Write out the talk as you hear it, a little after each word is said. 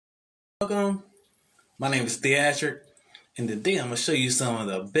Welcome. My name is Theatric, and today I'm going to show you some of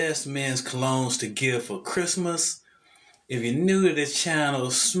the best men's colognes to give for Christmas. If you're new to this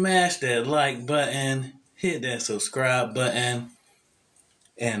channel, smash that like button, hit that subscribe button,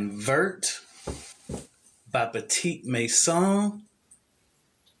 and Vert by Petite Maison.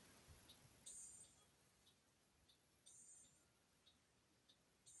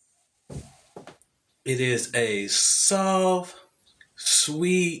 It is a soft,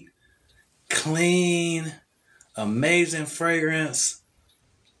 sweet, clean, amazing fragrance,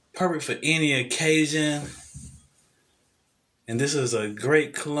 perfect for any occasion. And this is a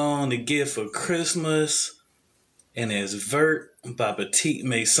great cologne to give for Christmas. And it's Vert by Petite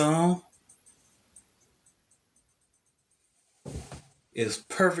Maison. It's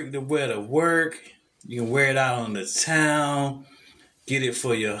perfect to wear to work. You can wear it out on the town. Get it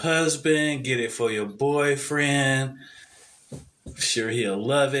for your husband. Get it for your boyfriend. I'm sure he'll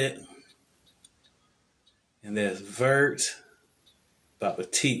love it. And that's Vert by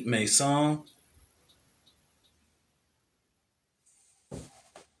Petite Maison.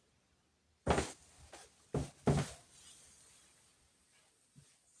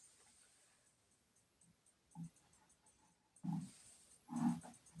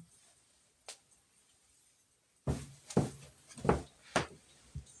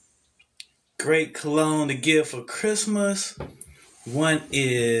 Great cologne to give for Christmas. One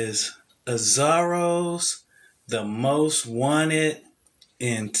is Azzaro's The Most Wanted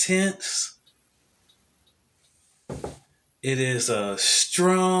Intense. It is a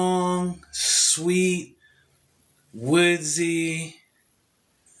strong, sweet, woodsy,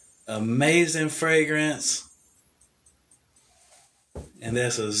 amazing fragrance. And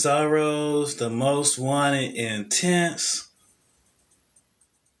that's Azzaro's The Most Wanted Intense.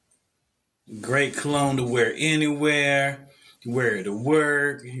 Great cologne to wear anywhere. You wear it to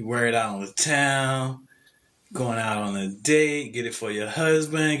work. You wear it out on the town. Going out on a date. Get it for your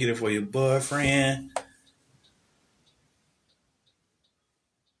husband. Get it for your boyfriend.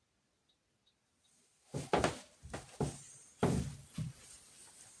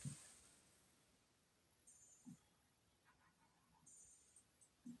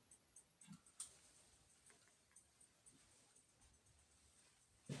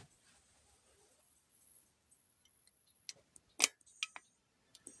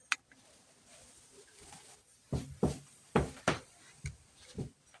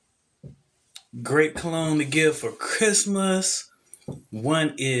 Great cologne to give for Christmas.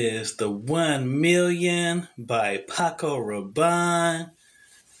 One is the 1 Million by Paco Rabanne.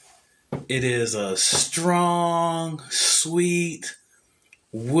 It is a strong, sweet,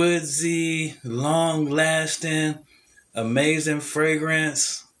 woodsy, long-lasting, amazing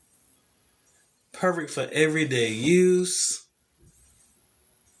fragrance. Perfect for everyday use.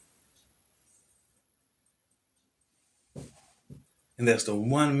 And that's the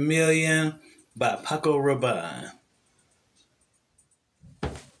 1 Million by Paco Rabanne.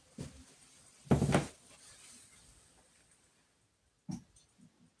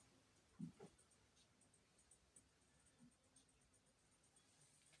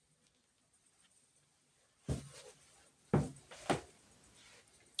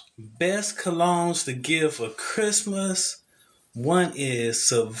 Best colognes to give for Christmas. One is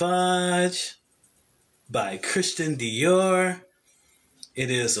Sauvage by Christian Dior. It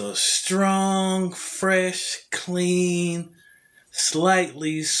is a strong, fresh, clean,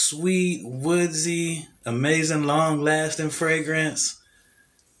 slightly sweet, woodsy, amazing, long-lasting fragrance.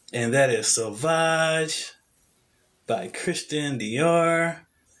 And that is Sauvage by Christian Dior.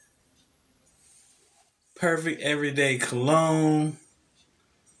 Perfect everyday cologne.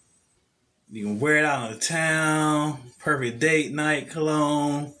 You can wear it out on the town. Perfect date night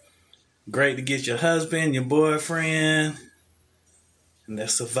cologne. Great to get your husband, your boyfriend. And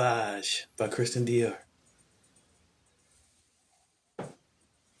that's Sauvage by Christian Dior.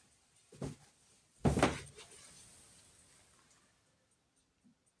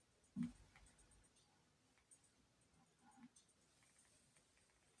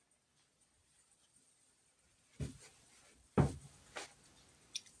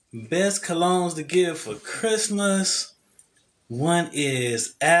 Best colognes to give for Christmas. One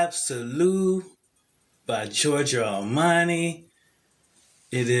is Absolute by Giorgio Armani.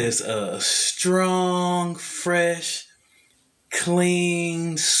 It is a strong, fresh,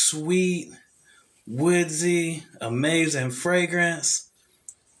 clean, sweet, woodsy, amazing fragrance.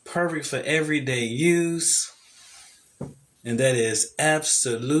 Perfect for everyday use. And that is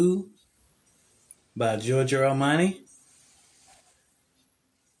Absolute by Giorgio Armani.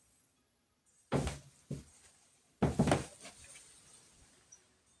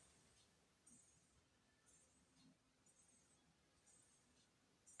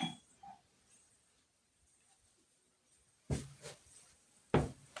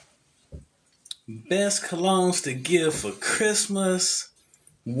 Best colognes to give for Christmas.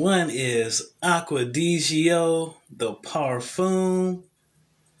 One is Aqua di Gio, the Parfum.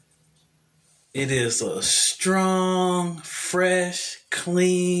 It is a strong, fresh,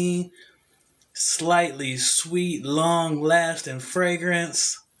 clean, slightly sweet, long-lasting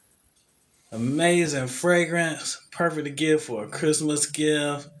fragrance. Amazing fragrance. Perfect to give for a Christmas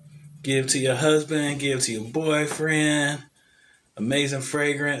gift. Give to your husband, give to your boyfriend. Amazing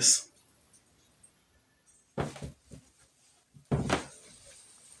fragrance.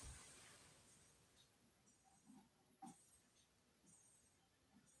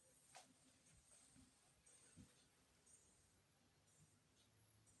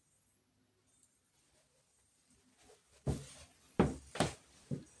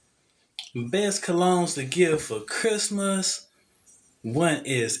 Best colognes to give for Christmas. One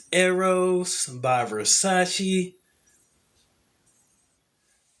is Eros by Versace.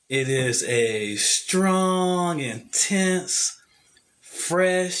 It is a strong, intense,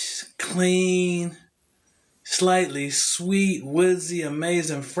 fresh, clean, slightly sweet, woodsy,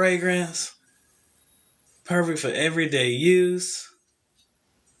 amazing fragrance. Perfect for everyday use.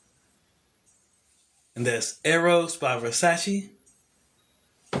 And that's Eros by Versace.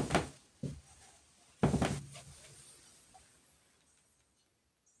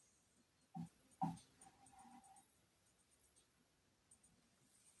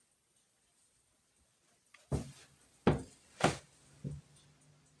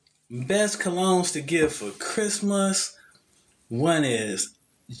 Best colognes to give for Christmas. One is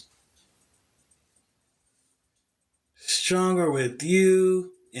Stronger with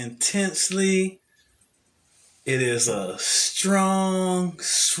You, Intensely. It is a strong,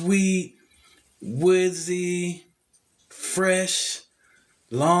 sweet, woodsy, fresh,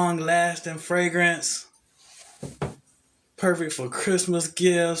 long-lasting fragrance. Perfect for Christmas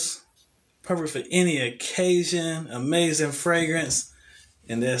gifts. Perfect for any occasion. Amazing fragrance.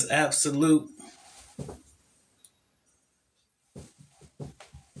 And that's Absolute.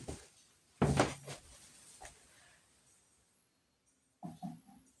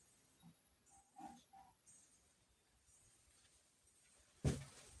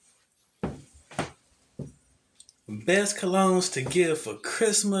 Best colognes to give for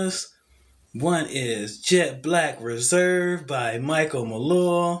Christmas. One is Jet Black Reserve by Michael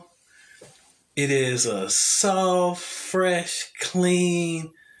Malloy. It is a soft, fresh,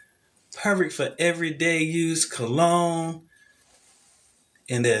 clean, perfect for everyday use cologne.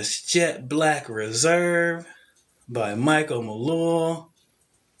 And that's Jet Black Reserve by Michael Malloy.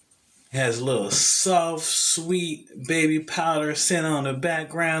 It has a little soft, sweet baby powder scent on the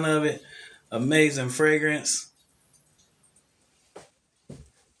background of it. Amazing fragrance.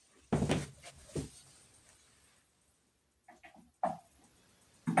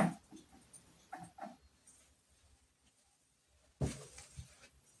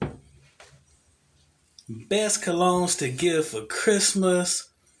 Best colognes to give for Christmas.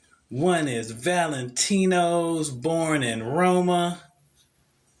 One is Valentino's Born in Roma.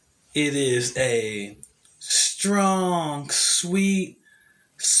 It is a strong, sweet,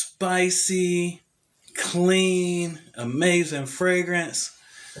 spicy, clean, amazing fragrance,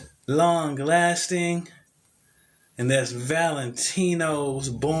 long lasting. And that's Valentino's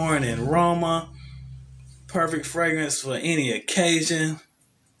Born in Roma. Perfect fragrance for any occasion.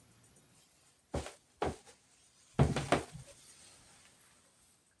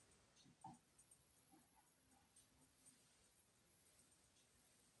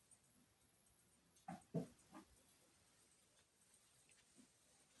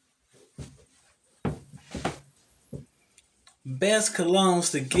 Best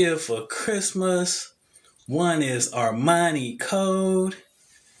colognes to give for Christmas. One is Armani Code.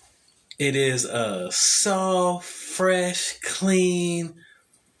 It is a soft, fresh, clean,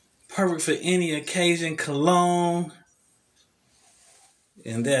 perfect for any occasion cologne.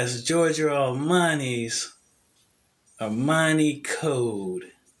 And that's Giorgio Armani's Armani Code.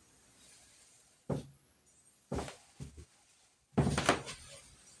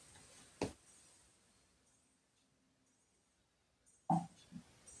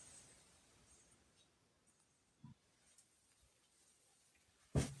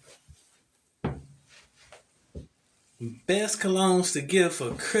 Best colognes to give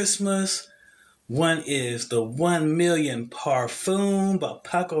for Christmas. One is the 1 Million Parfum by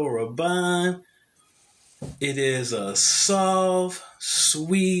Paco Rabanne. It is a soft,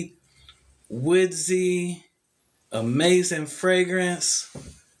 sweet, woodsy, amazing fragrance.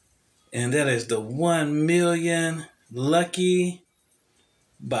 And that is the 1 Million Lucky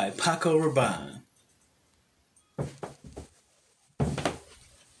by Paco Rabanne.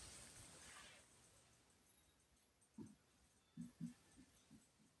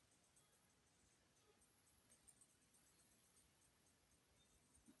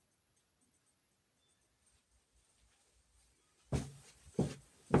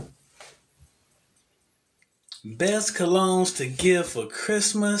 Best colognes to give for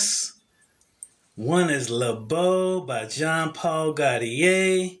Christmas. One is Le Beau by Jean Paul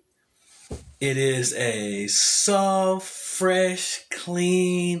Gaultier. It is a soft, fresh,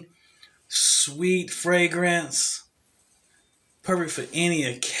 clean, sweet fragrance. Perfect for any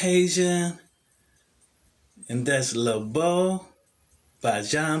occasion. And that's Le Beau by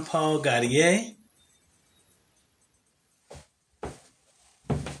Jean Paul Gaultier.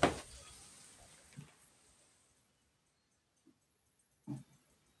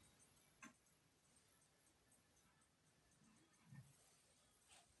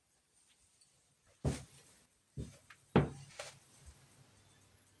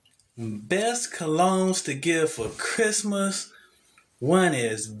 Best colognes to give for Christmas. One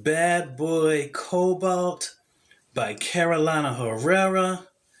is Bad Boy Cobalt by Carolina Herrera.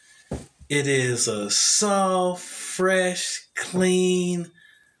 It is a soft, fresh, clean,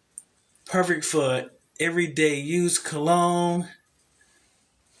 perfect for everyday use cologne.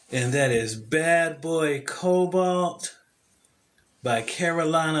 And that is Bad Boy Cobalt by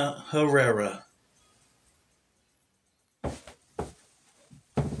Carolina Herrera.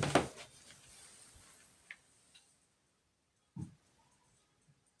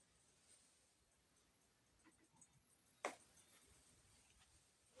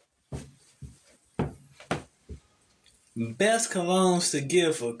 Best colognes to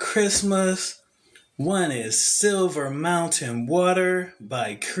give for Christmas. One is Silver Mountain Water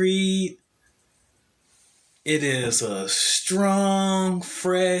by Creed. It is a strong,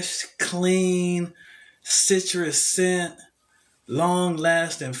 fresh, clean, citrus scent,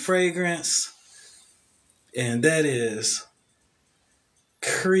 long-lasting fragrance. And that is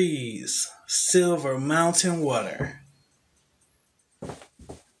Creed's Silver Mountain Water.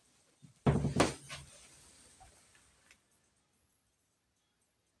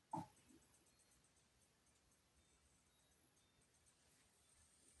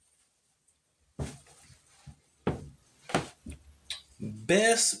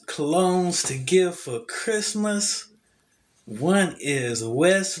 Best colognes to give for Christmas. One is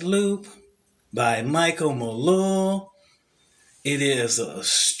West Loop by Michael Malloy. It is a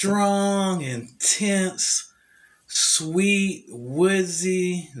strong, intense, sweet,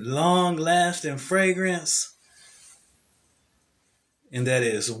 woodsy, long-lasting fragrance. And that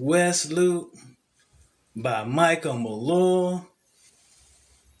is West Loop by Michael Malloy.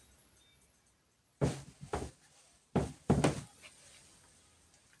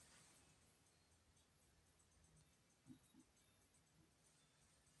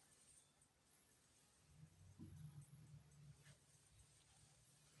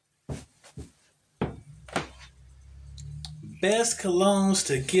 Best colognes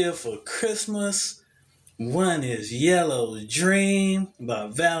to give for Christmas. One is Yellow Dream by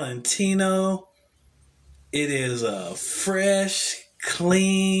Valentino. It is a fresh,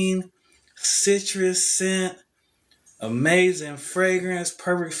 clean, citrus scent, amazing fragrance,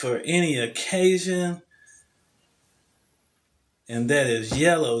 perfect for any occasion. And that is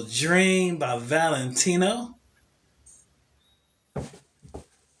Yellow Dream by Valentino.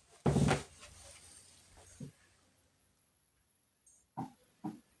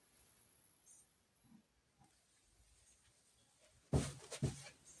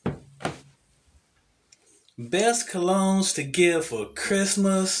 Best colognes to give for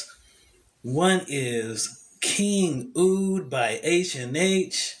Christmas. One is King Oud by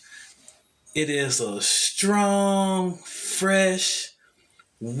H&H. It is a strong, fresh,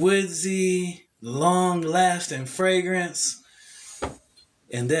 woodsy, long-lasting fragrance.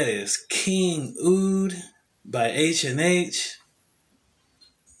 And that is King Oud by H&H.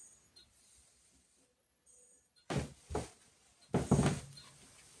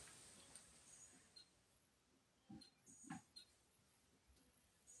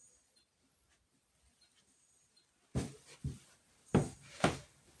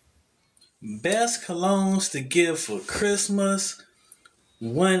 Best colognes to give for Christmas.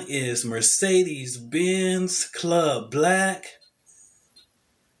 One is Mercedes-Benz Club Black.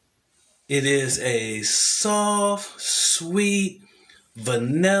 It is a soft, sweet,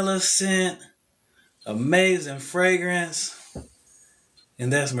 vanilla scent, amazing fragrance.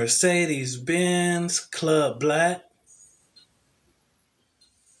 And that's Mercedes-Benz Club Black.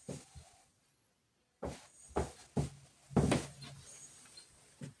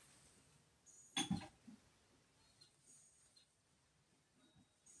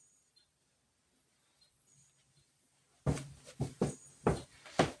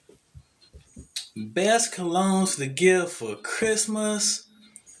 Best colognes to give for Christmas.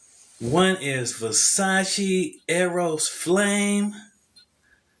 One is Versace Eros Flame.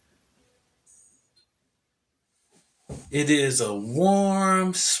 It is a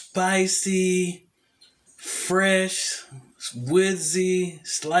warm, spicy, fresh, woodsy,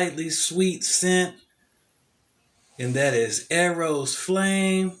 slightly sweet scent. And that is Eros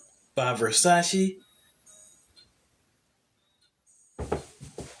Flame by Versace.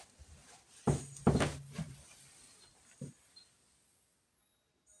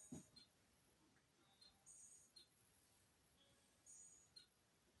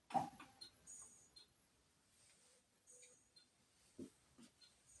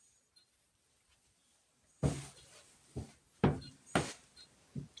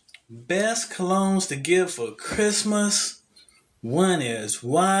 Best colognes to give for Christmas. One is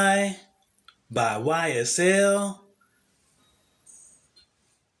Y by YSL.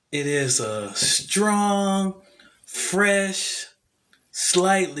 It is a strong, fresh,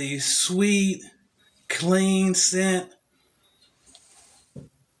 slightly sweet, clean scent.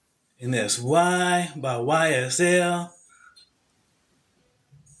 And that's Y by YSL.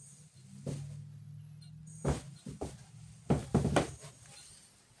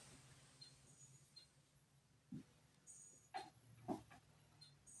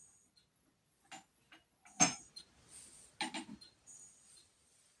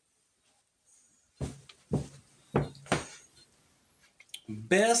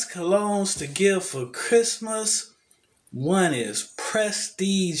 Best colognes to give for Christmas. One is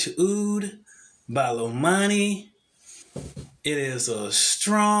Prestige Oud by Lomani. It is a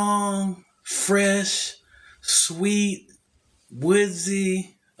strong, fresh, sweet,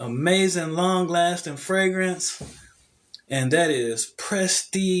 woodsy, amazing, long-lasting fragrance. And that is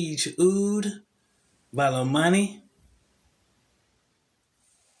Prestige Oud by Lomani.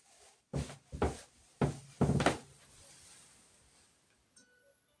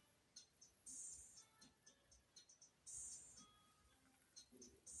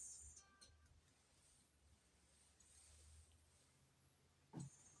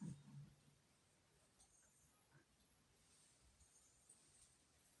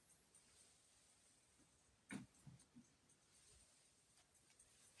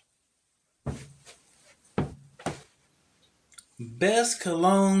 Best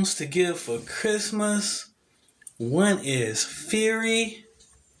colognes to give for Christmas. One is Fury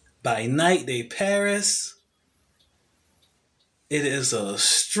by Night de Paris. It is a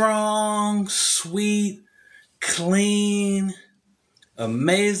strong, sweet, clean,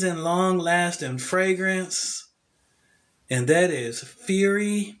 amazing, long-lasting fragrance. And that is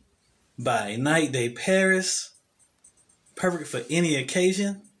Fury by Night de Paris. Perfect for any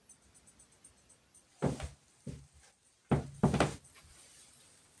occasion.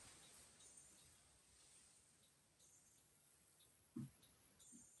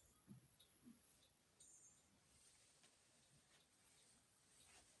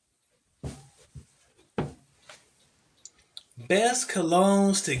 Best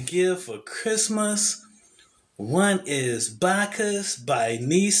colognes to give for Christmas. One is Bacchus by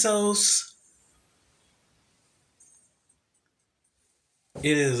Nissos.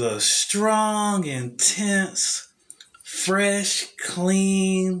 It is a strong, intense, fresh,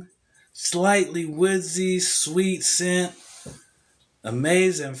 clean, slightly woodsy, sweet scent.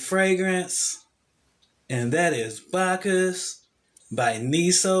 Amazing fragrance. And that is Bacchus by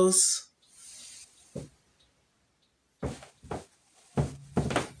Nissos.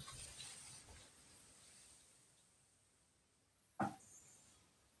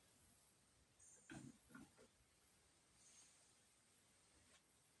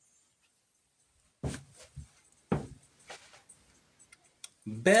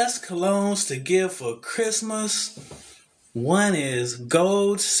 Best colognes to give for Christmas. One is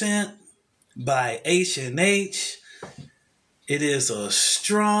Gold Scent by H&H. It is a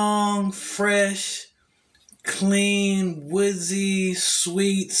strong, fresh, clean, woodsy,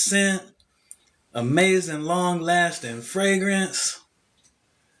 sweet scent. Amazing, long-lasting fragrance.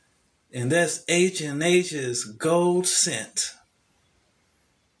 And that's H&H's Gold Scent.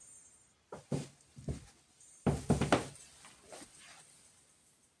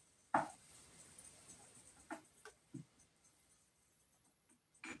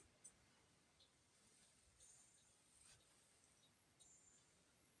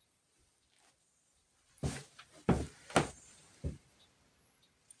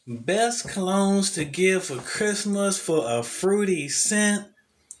 Best colognes to give for Christmas for a fruity scent.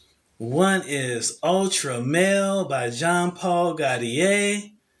 One is Ultra Male by Jean Paul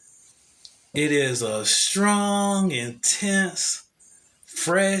Gaultier. It is a strong, intense,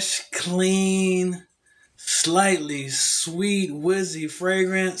 fresh, clean, slightly sweet, woodsy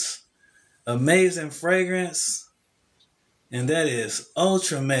fragrance. Amazing fragrance. And that is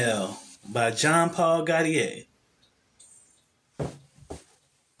Ultra Male by Jean Paul Gaultier.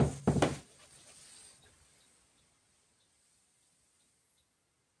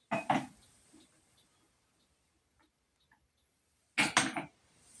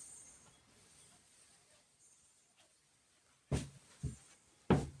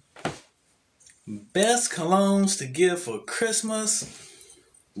 Best colognes to give for Christmas.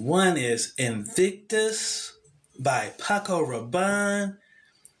 One is Invictus by Paco Rabanne.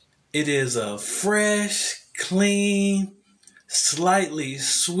 It is a fresh, clean, slightly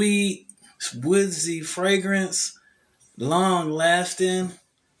sweet, woodsy fragrance, long lasting.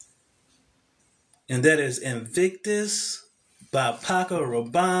 And that is Invictus by Paco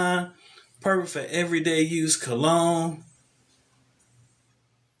Rabanne. Perfect for everyday use cologne.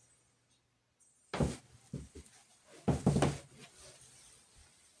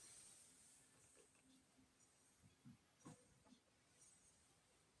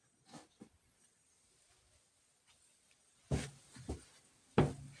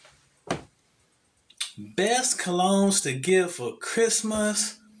 Best colognes to give for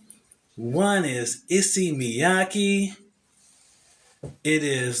Christmas. One is Issey Miyake. It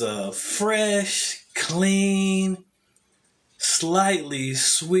is a fresh, clean, slightly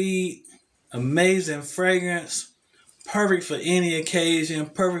sweet, amazing fragrance. Perfect for any occasion,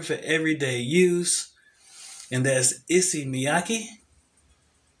 perfect for everyday use. And that's Issey Miyake.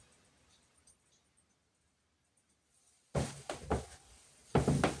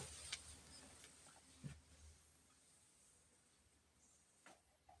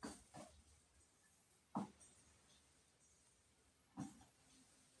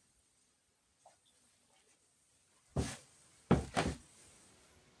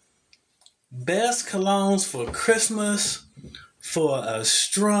 Best colognes for Christmas for a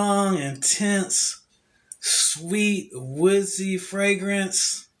strong, intense, sweet, woodsy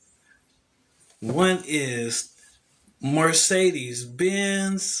fragrance. One is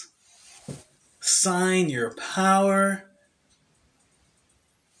Mercedes-Benz Sign Your Power.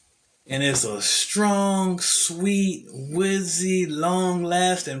 And it's a strong, sweet, woodsy,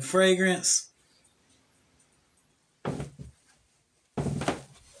 long-lasting fragrance.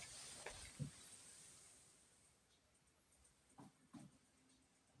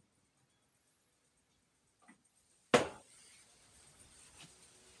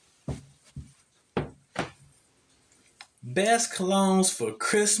 Best colognes for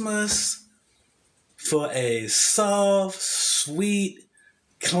Christmas for a soft, sweet,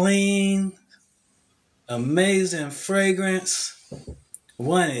 clean, amazing fragrance.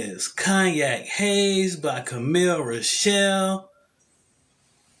 One is Cognac Haze by Camille Rochelle.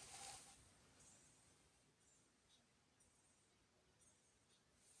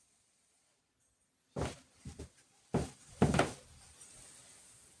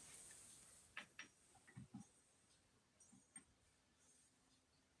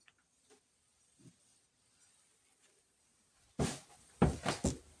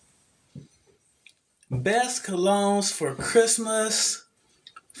 Best colognes for Christmas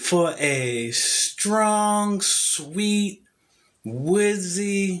for a strong, sweet,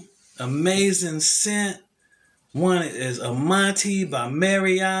 woodsy, amazing scent. One is Amante by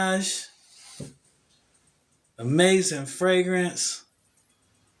Mariage. Amazing fragrance.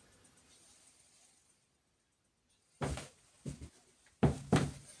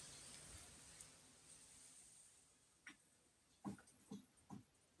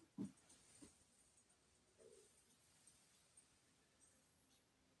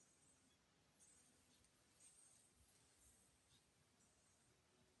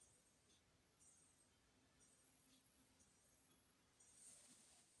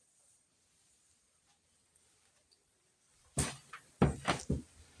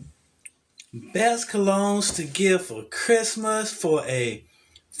 Best colognes to give for Christmas for a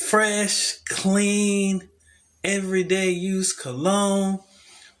fresh, clean, everyday use cologne.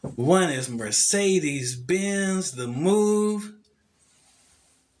 One is Mercedes-Benz The Move.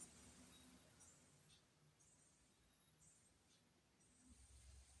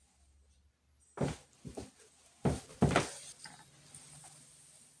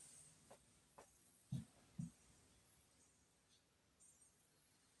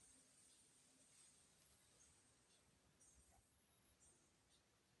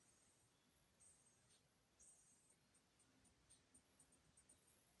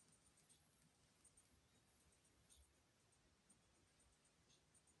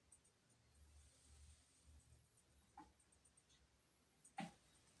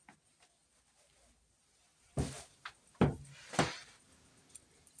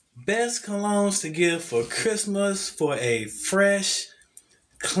 Best colognes to give for Christmas for a fresh,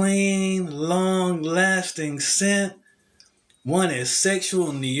 clean, long-lasting scent. One is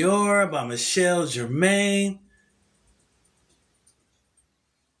Sexual Noir by Michelle Germain.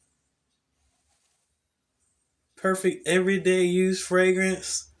 Perfect everyday use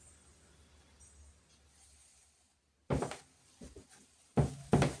fragrance.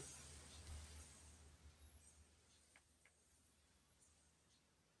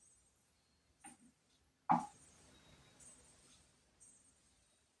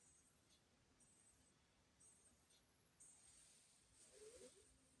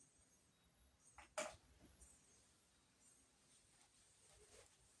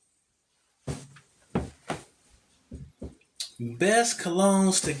 Best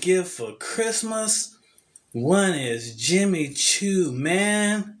colognes to give for Christmas. One is Jimmy Choo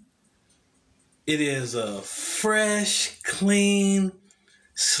Man. It is a fresh, clean,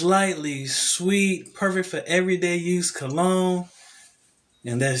 slightly sweet, perfect for everyday use cologne.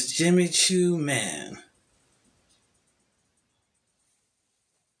 And that's Jimmy Choo Man.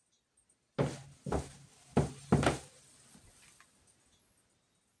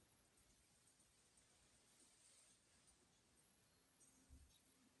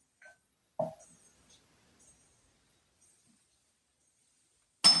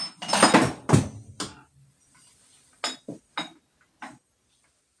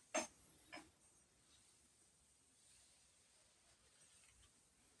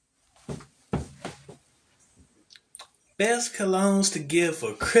 Best colognes to give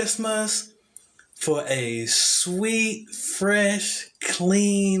for Christmas. For a sweet, fresh,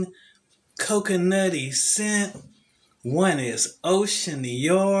 clean, coconutty scent. One is Ocean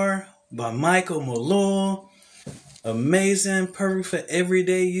Dior by Michael Malone. Amazing, perfect for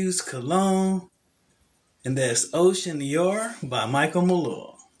everyday use cologne. And that's Ocean Dior by Michael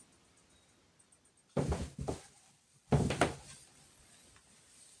Malone.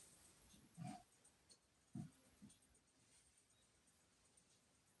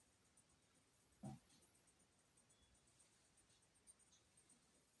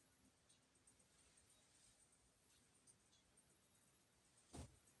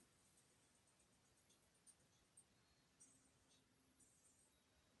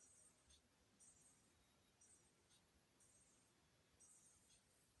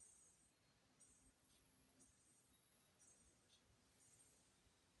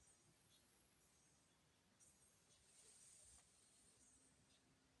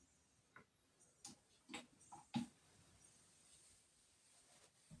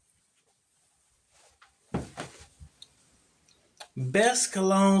 Best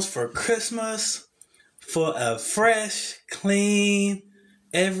colognes for Christmas. For a fresh, clean,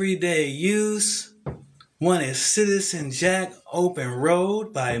 everyday use. One is Citizen Jack Open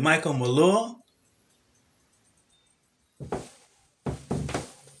Road by Michael Malone.